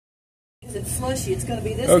Is it slushy? It's going to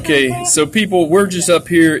be this Okay, kind of so people, we're just up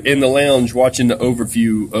here in the lounge watching the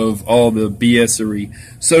overview of all the BSery.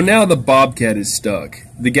 So now the bobcat is stuck.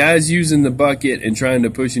 The guy's using the bucket and trying to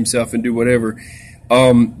push himself and do whatever.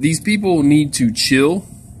 These people need to chill.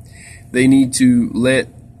 They need to let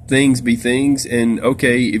things be things. And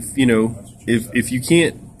okay, if you know, if you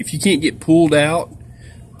can't get pulled out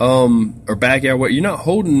or back out, what you're not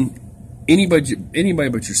holding anybody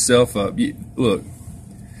but yourself up. Look.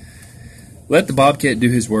 Let the bobcat do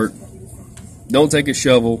his work. Don't take a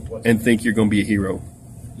shovel and think you're going to be a hero.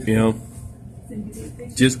 You know?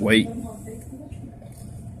 Just wait.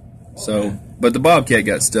 So, but the bobcat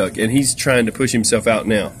got stuck, and he's trying to push himself out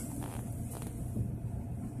now.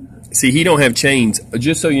 See, he don't have chains.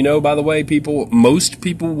 Just so you know, by the way, people, most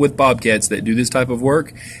people with bobcats that do this type of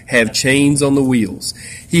work have chains on the wheels.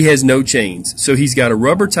 He has no chains. So he's got a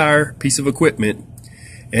rubber tire piece of equipment,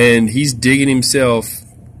 and he's digging himself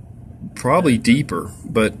probably deeper,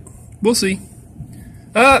 but we'll see.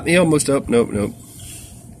 He almost up. Nope.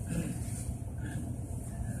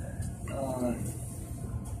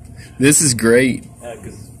 This is great. Yeah,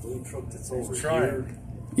 because blue truck that's over here.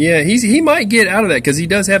 Yeah, he might get out of that because he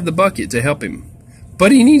does have the bucket to help him.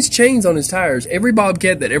 But he needs chains on his tires. Every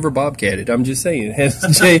bobcat that ever bobcatted, I'm just saying, has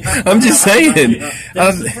chains. I'm just saying.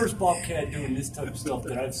 That's the first bobcat doing this type of stuff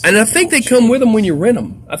that I've seen. And I think they come with them when you rent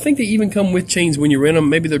them. I think they even come with chains when you rent them.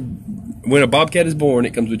 Maybe when a bobcat is born,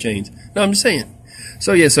 it comes with chains. No, I'm just saying.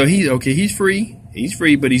 So yeah, so he's okay. He's free. He's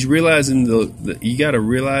free, but he's realizing you got to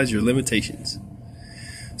realize your limitations.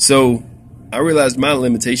 So I realized my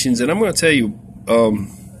limitations, and I'm going to tell you,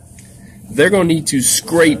 they're going to need to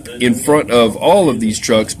scrape in front of all of these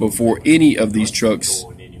trucks before any of these trucks.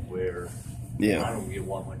 Going anywhere. Yeah. I don't get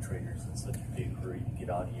why my trainer's in such a big hurry to get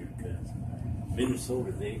out of here because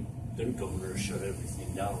Minnesota, their governor shut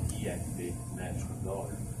everything down. He activated the National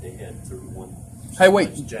Guard. They had 31. Hey, wait!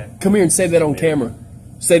 Come here and say that on camera.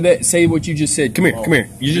 Say what you just said. Come here.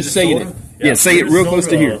 You're just saying it. Yeah, say it real close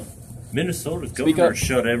to here. Minnesota's governor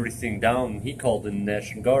shut everything down. He called in the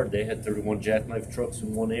National Guard. They had 31 jackknife trucks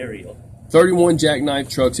in one area. 31 jackknife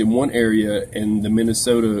trucks in one area, and the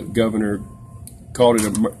Minnesota governor called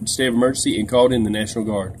it a state of emergency and called in the National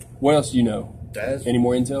Guard. What else do you know? Any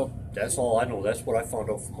more intel? That's all I know. That's what I found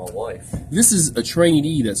out from my wife. This is a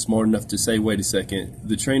trainee that's smart enough to say, wait a second,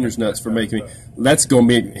 the trainer's nuts for making me. That's going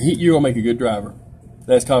to be, you're going to make a good driver.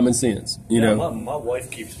 That's common sense. You know. My wife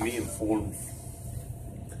keeps me informed.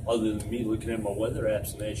 Other than me looking at my weather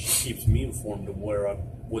apps and that, she keeps me informed of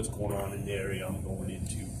what's going on in the area I'm going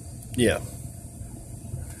into. Yeah.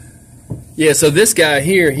 Yeah, so this guy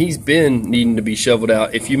here, he's been needing to be shoveled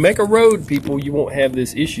out. If you make a road, people, you won't have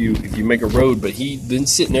this issue if you make a road, but he's been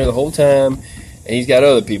sitting there the whole time, and he's got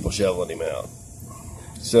other people shoveling him out.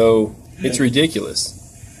 So, it's ridiculous.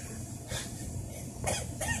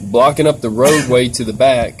 Blocking up the roadway to the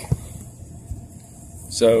back.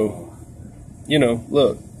 So, you know,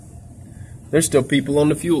 look. There's still people on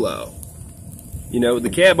the fuel aisle. You know, the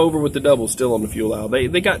cab over with the double's still on the fuel aisle.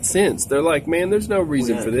 They got sense. They're like, man, there's no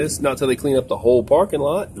reason for this. Not till they clean up the whole parking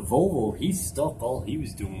lot. The Volvo, he's stuck. All he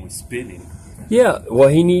was doing was spinning. Yeah, well,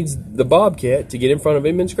 he needs the bobcat to get in front of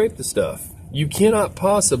him and scrape the stuff. You cannot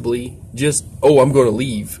possibly just, I'm going to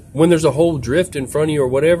leave. When there's a whole drift in front of you or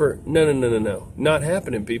whatever, no. Not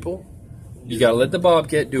happening, people. You got to let the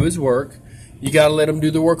bobcat do his work. You got to let them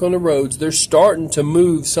do the work on the roads. They're starting to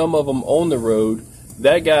move some of them on the road.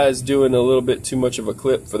 That guy's doing a little bit too much of a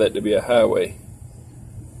clip for that to be a highway.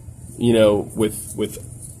 You know, with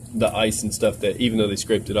the ice and stuff, that even though they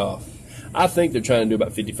scraped it off. I think they're trying to do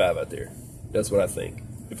about 55 out there. That's what I think,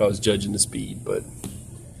 if I was judging the speed. But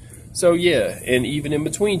so, yeah, and even in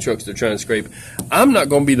between trucks, they're trying to scrape. I'm not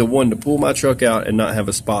going to be the one to pull my truck out and not have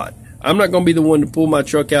a spot. I'm not going to be the one to pull my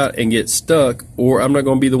truck out and get stuck, or I'm not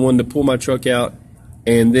going to be the one to pull my truck out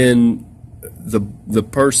and then the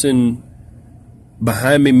person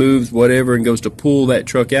behind me moves whatever and goes to pull that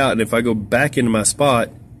truck out, and if I go back into my spot,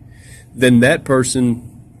 then that person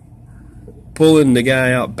pulling the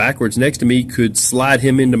guy out backwards next to me could slide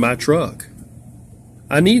him into my truck.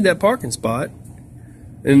 I need that parking spot,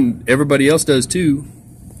 and everybody else does too.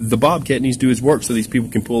 The bobcat needs to do his work so these people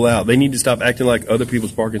can pull out. They need to stop acting like other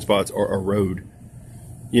people's parking spots are a road,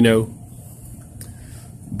 you know.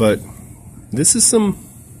 But this is some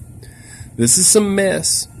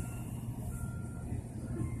mess.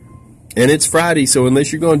 And it's Friday, so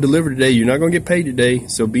unless you're going to deliver today, you're not going to get paid today.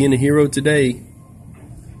 So being a hero today,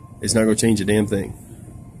 it's not going to change a damn thing.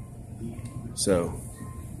 So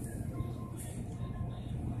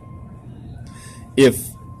if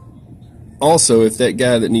that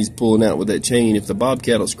guy that needs pulling out with that chain, if the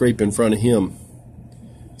bobcat will scrape in front of him,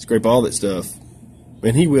 scrape all that stuff,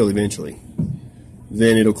 and he will eventually.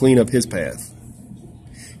 Then it'll clean up his path.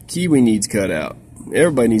 Kiwi needs cut out.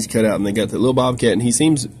 Everybody needs cut out, and they got that little bobcat, and he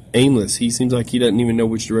seems aimless. He seems like he doesn't even know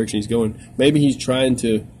which direction he's going. Maybe he's trying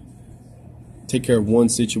to take care of one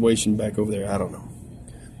situation back over there. I don't know.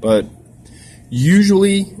 But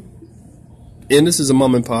usually, and this is a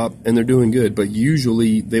mom and pop, and they're doing good, but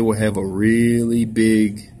usually they will have a really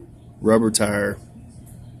big rubber tire,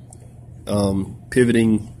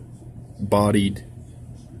 pivoting, bodied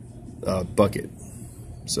bucket.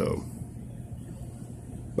 So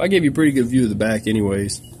I gave you a pretty good view of the back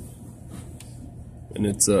anyways. And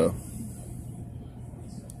it's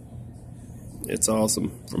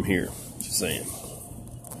awesome from here. Just saying.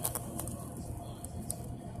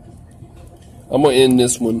 I'm going to end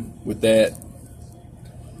this one with that.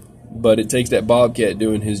 But it takes that bobcat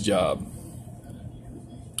doing his job.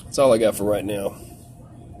 That's all I got for right now.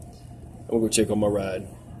 I'm going to go check on my ride.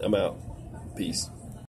 I'm out. Peace.